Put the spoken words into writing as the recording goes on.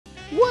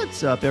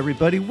What's up,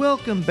 everybody?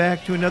 Welcome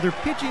back to another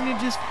Pitching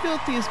Ninja's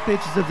filthiest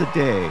pitches of the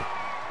day.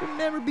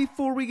 Remember,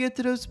 before we get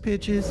to those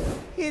pitches,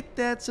 hit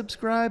that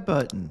subscribe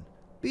button.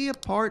 Be a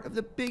part of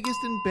the biggest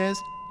and best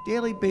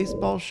daily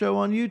baseball show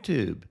on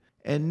YouTube.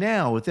 And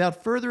now,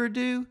 without further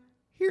ado,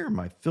 here are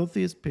my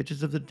filthiest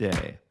pitches of the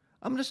day.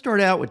 I'm going to start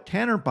out with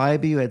Tanner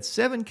Bibee, who had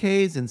 7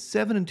 Ks in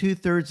 7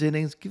 2/3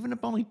 innings, giving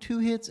up only 2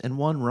 hits and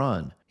 1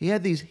 run. He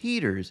had these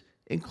heaters,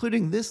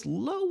 including this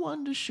low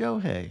one to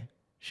Shohei.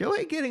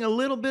 Shohei getting a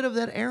little bit of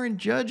that Aaron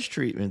Judge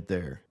treatment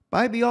there.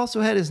 Bibee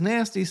also had his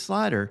nasty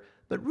slider,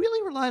 but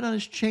really relied on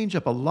his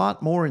changeup a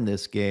lot more in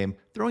this game,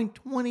 throwing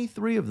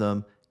 23 of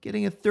them,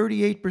 getting a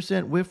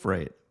 38% whiff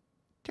rate.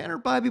 Tanner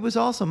Bibee was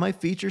also my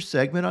feature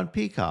segment on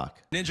Peacock.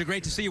 Ninja,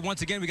 great to see you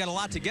once again. We got a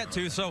lot to get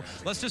to, so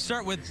let's just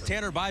start with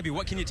Tanner Bibee.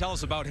 What can you tell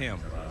us about him?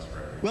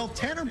 Well,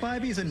 Tanner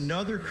Bibee is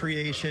another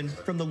creation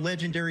from the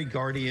legendary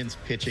Guardians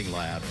pitching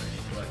lab.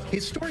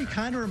 His story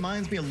kind of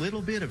reminds me a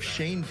little bit of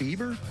Shane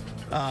Bieber.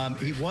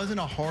 He wasn't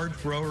a hard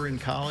thrower in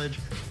college,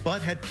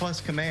 but had plus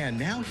command.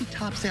 Now he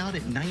tops out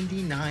at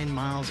 99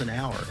 miles an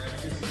hour.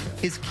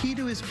 His key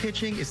to his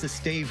pitching is to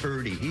stay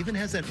verdi. He even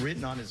has that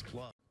written on his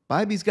glove.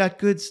 Bibee's got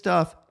good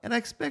stuff, and I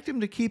expect him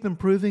to keep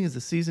improving as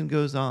the season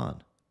goes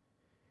on.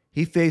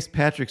 He faced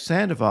Patrick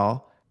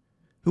Sandoval,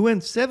 who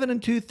went 7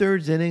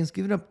 2/3 innings,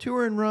 giving up 2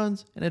 earned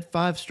runs and had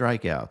 5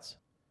 strikeouts.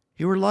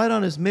 He relied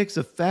on his mix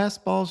of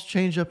fastballs,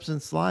 changeups,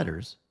 and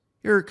sliders.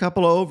 Here are a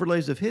couple of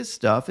overlays of his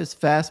stuff, his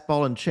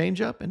fastball and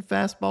changeup, and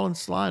fastball and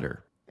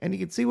slider. And you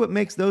can see what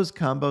makes those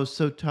combos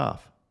so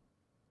tough.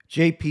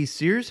 J.P.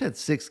 Sears had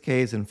 6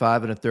 Ks in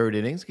 5 1/3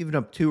 innings, giving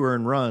up 2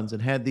 earned runs,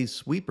 and had these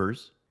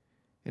sweepers.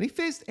 And he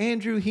faced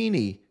Andrew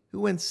Heaney,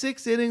 who went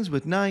 6 innings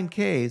with 9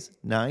 Ks,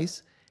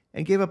 nice,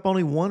 and gave up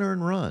only 1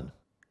 earned run.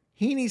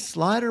 Heaney's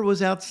slider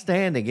was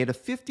outstanding. He had a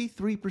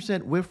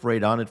 53% whiff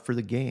rate on it for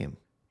the game.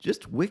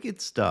 Just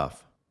wicked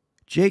stuff.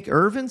 Jake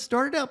Irvin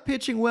started out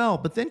pitching well,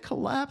 but then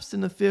collapsed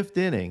in the 5th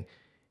inning.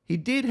 He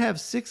did have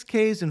 6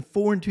 Ks in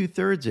 4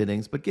 2/3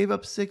 innings, but gave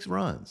up 6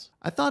 runs.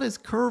 I thought his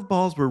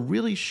curveballs were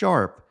really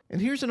sharp,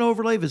 and here's an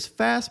overlay of his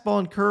fastball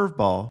and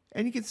curveball,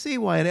 and you can see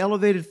why an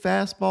elevated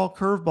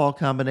fastball-curveball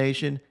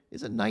combination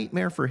is a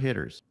nightmare for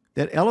hitters.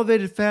 That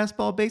elevated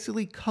fastball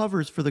basically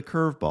covers for the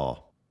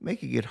curveball,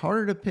 making it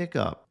harder to pick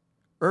up.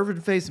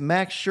 Irvin faced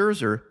Max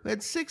Scherzer, who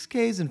had 6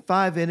 Ks in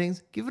 5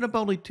 innings, giving up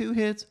only 2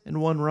 hits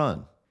and 1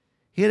 run.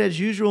 He had his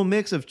usual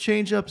mix of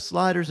changeups,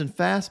 sliders, and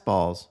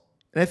fastballs.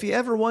 And if you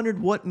ever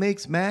wondered what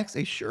makes Max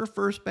a sure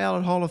first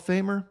ballot Hall of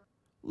Famer,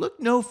 look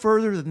no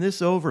further than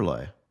this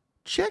overlay.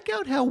 Check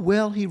out how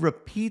well he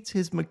repeats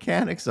his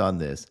mechanics on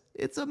this.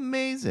 It's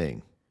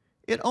amazing.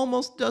 It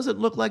almost doesn't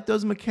look like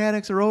those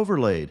mechanics are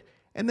overlaid,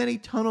 and then he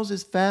tunnels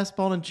his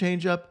fastball and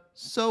changeup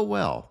so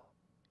well.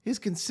 His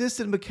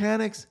consistent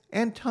mechanics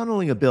and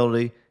tunneling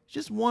ability is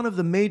just one of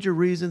the major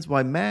reasons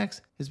why Max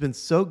has been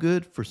so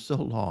good for so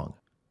long.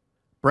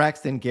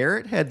 Braxton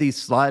Garrett had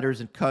these sliders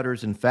and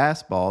cutters and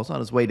fastballs on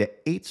his way to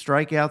 8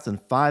 strikeouts in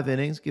 5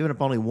 innings, giving up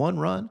only 1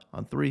 run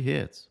on 3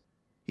 hits.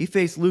 He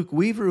faced Luke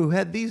Weaver, who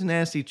had these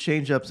nasty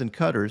changeups and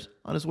cutters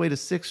on his way to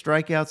 6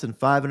 strikeouts in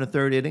 5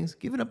 1/3 innings,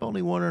 giving up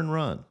only 1 earned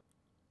run.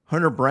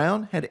 Hunter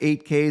Brown had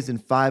 8 Ks in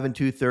 5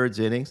 2/3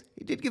 innings.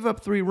 He did give up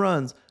 3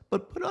 runs,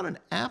 but put on an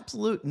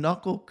absolute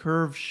knuckle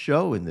curve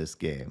show in this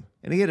game.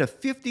 And he had a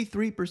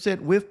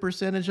 53% whiff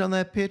percentage on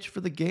that pitch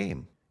for the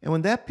game. And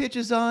when that pitch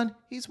is on,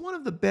 he's one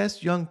of the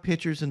best young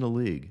pitchers in the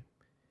league.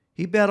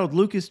 He battled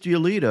Lucas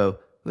Giolito,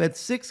 who had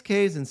 6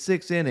 Ks in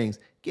 6 innings,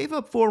 gave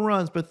up 4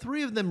 runs, but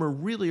 3 of them were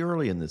really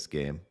early in this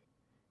game.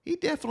 He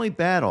definitely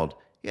battled.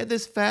 He had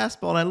this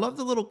fastball, and I love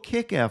the little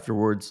kick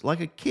afterwards, like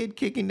a kid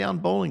kicking down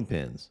bowling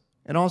pins.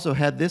 And also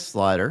had this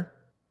slider.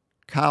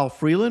 Kyle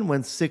Freeland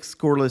went 6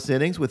 scoreless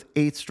innings with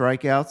 8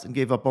 strikeouts and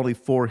gave up only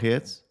 4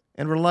 hits,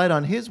 and relied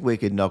on his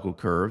wicked knuckle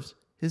curves.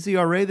 His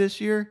ERA this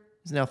year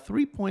is now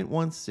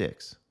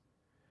 3.16.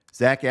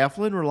 Zach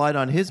Eflin relied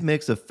on his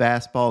mix of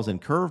fastballs and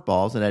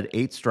curveballs and had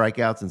 8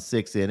 strikeouts in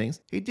 6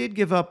 innings. He did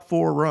give up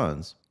 4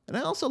 runs. And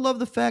I also love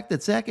the fact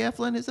that Zach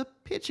Eflin is a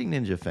Pitching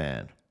Ninja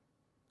fan.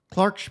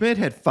 Clark Schmidt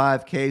had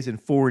 5 Ks in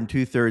 4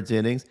 2/3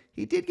 innings.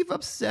 He did give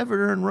up 7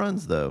 earned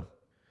runs, though.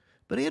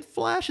 But he had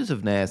flashes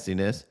of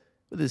nastiness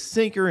with his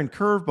sinker and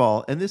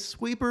curveball and this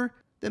sweeper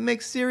that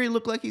makes Siri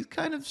look like he's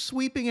kind of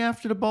sweeping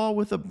after the ball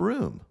with a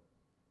broom.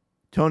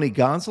 Tony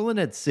Gonsolin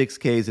had 6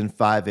 Ks in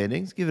 5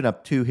 innings, giving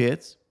up 2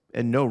 hits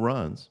and no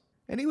runs.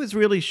 And he was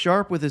really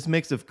sharp with his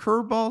mix of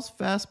curveballs,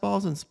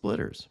 fastballs, and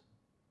splitters.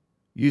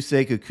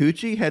 Yusei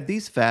Kikuchi had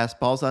these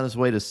fastballs on his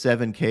way to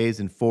 7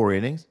 Ks in 4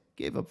 innings,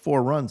 gave up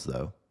 4 runs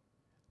though.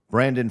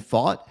 Brandon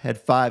Pfaadt had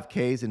 5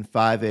 Ks in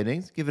 5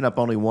 innings, giving up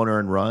only 1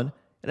 earned run,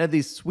 and had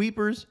these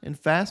sweepers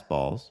and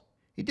fastballs.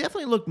 He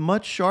definitely looked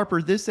much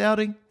sharper this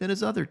outing than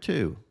his other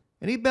 2.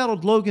 And he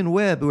battled Logan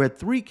Webb, who had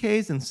 3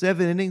 Ks in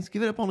 7 innings,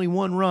 giving up only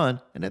 1 run,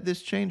 and had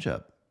this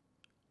changeup.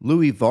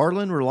 Louis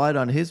Varland relied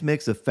on his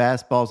mix of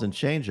fastballs and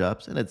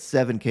changeups and had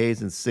 7 Ks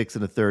in 6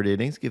 1/3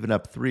 innings, giving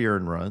up 3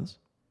 earned runs.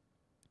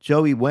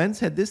 Joey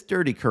Wentz had this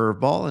dirty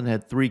curveball and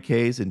had 3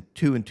 Ks in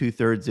 2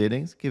 2/3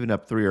 innings, giving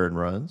up 3 earned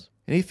runs.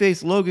 And he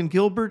faced Logan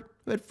Gilbert,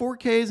 who had 4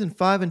 Ks in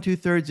 5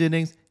 2/3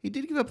 innings. He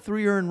did give up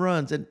 3 earned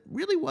runs and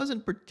really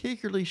wasn't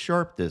particularly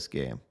sharp this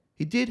game.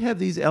 He did have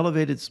these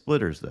elevated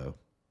splitters, though.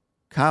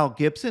 Kyle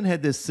Gibson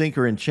had this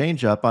sinker and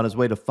changeup on his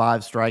way to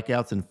 5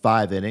 strikeouts in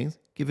 5 innings,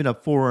 giving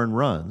up 4 earned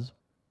runs.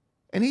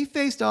 And he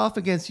faced off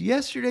against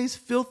yesterday's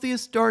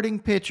filthiest starting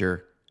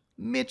pitcher,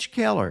 Mitch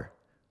Keller.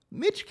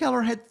 Mitch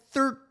Keller had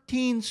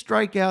 13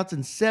 strikeouts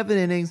in 7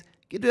 innings,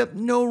 giving up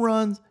no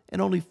runs and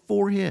only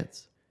 4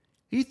 hits.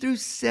 He threw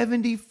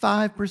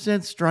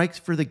 75% strikes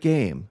for the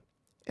game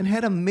and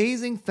had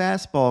amazing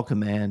fastball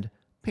command,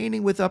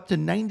 painting with up to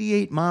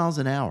 98 miles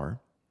an hour,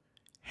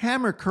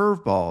 hammer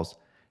curveballs,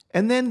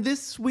 and then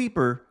this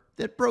sweeper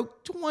that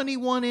broke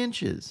 21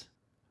 inches.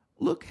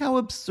 Look how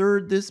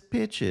absurd this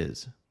pitch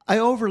is. I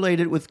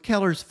overlaid it with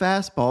Keller's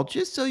fastball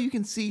just so you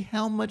can see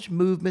how much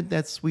movement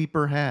that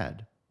sweeper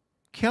had.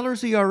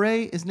 Keller's ERA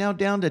is now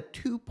down to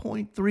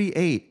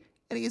 2.38,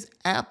 and he is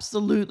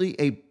absolutely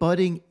a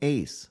budding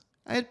ace.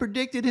 I had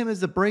predicted him as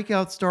the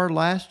breakout star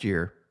last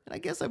year, and I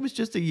guess I was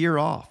just a year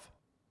off.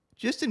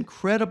 Just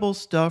incredible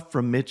stuff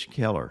from Mitch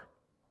Keller.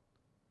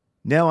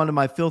 Now onto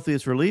my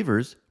filthiest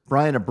relievers.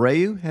 Brian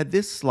Abreu had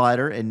this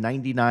slider and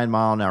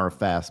 99-mile-an-hour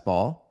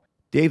fastball.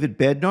 David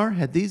Bednar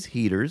had these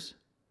heaters.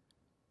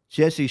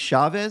 Jesse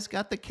Chavez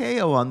got the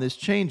KO on this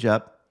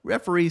changeup.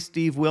 Referee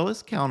Steve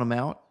Willis count him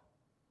out.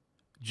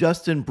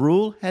 Justin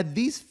Brule had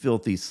these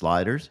filthy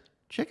sliders.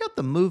 Check out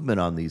the movement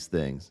on these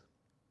things.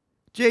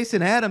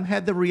 Jason Adam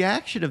had the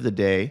reaction of the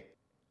day.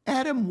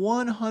 Adam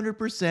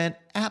 100%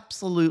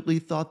 absolutely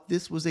thought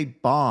this was a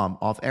bomb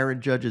off Aaron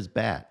Judge's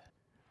bat.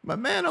 My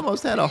man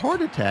almost had a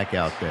heart attack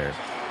out there.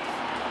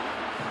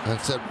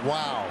 And said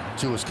wow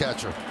to his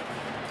catcher.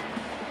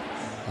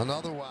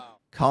 Another wow.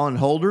 Colin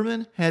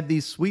Holderman had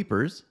these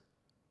sweepers.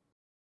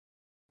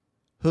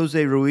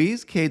 Jose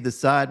Ruiz K'd the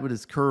side with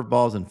his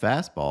curveballs and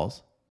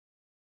fastballs.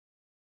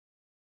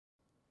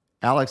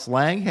 Alex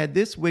Lang had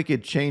this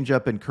wicked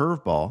changeup and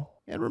curveball.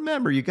 And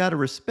remember, you got to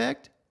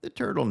respect the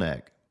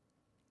turtleneck.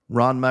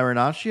 Ron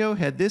Marinaccio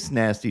had this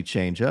nasty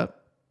changeup.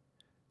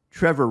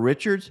 Trevor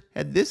Richards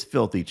had this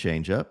filthy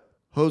changeup.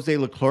 Jose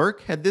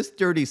Leclerc had this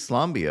dirty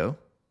slambio.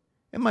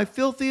 And my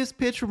filthiest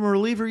pitch from a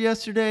reliever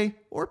yesterday,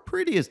 or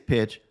prettiest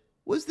pitch,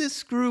 was this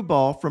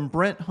screwball from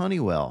Brent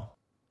Honeywell.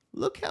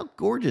 Look how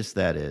gorgeous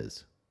that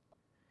is.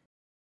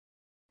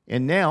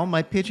 And now,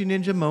 my pitching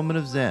ninja moment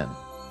of zen.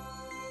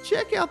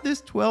 Check out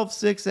this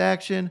 12-6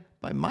 action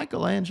by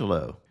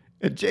Michelangelo.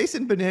 And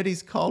Jason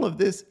Benetti's call of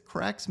this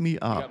cracks me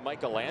up. You got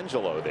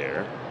Michelangelo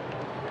there.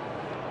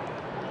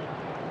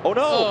 Oh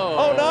no!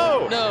 Oh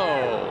no!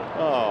 No!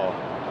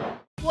 Oh.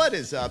 What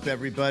is up,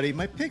 everybody?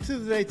 My picks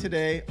of the day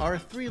today are a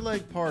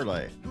 3-leg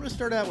parlay. I'm going to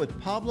start out with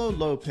Pablo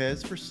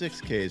Lopez for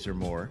 6 Ks or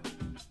more.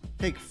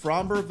 Take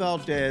Framber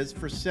Valdez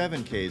for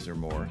 7 Ks or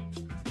more.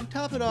 And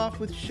top it off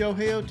with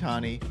Shohei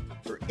Ohtani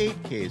for 8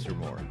 Ks or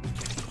more.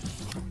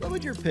 What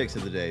would your picks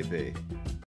of the day be?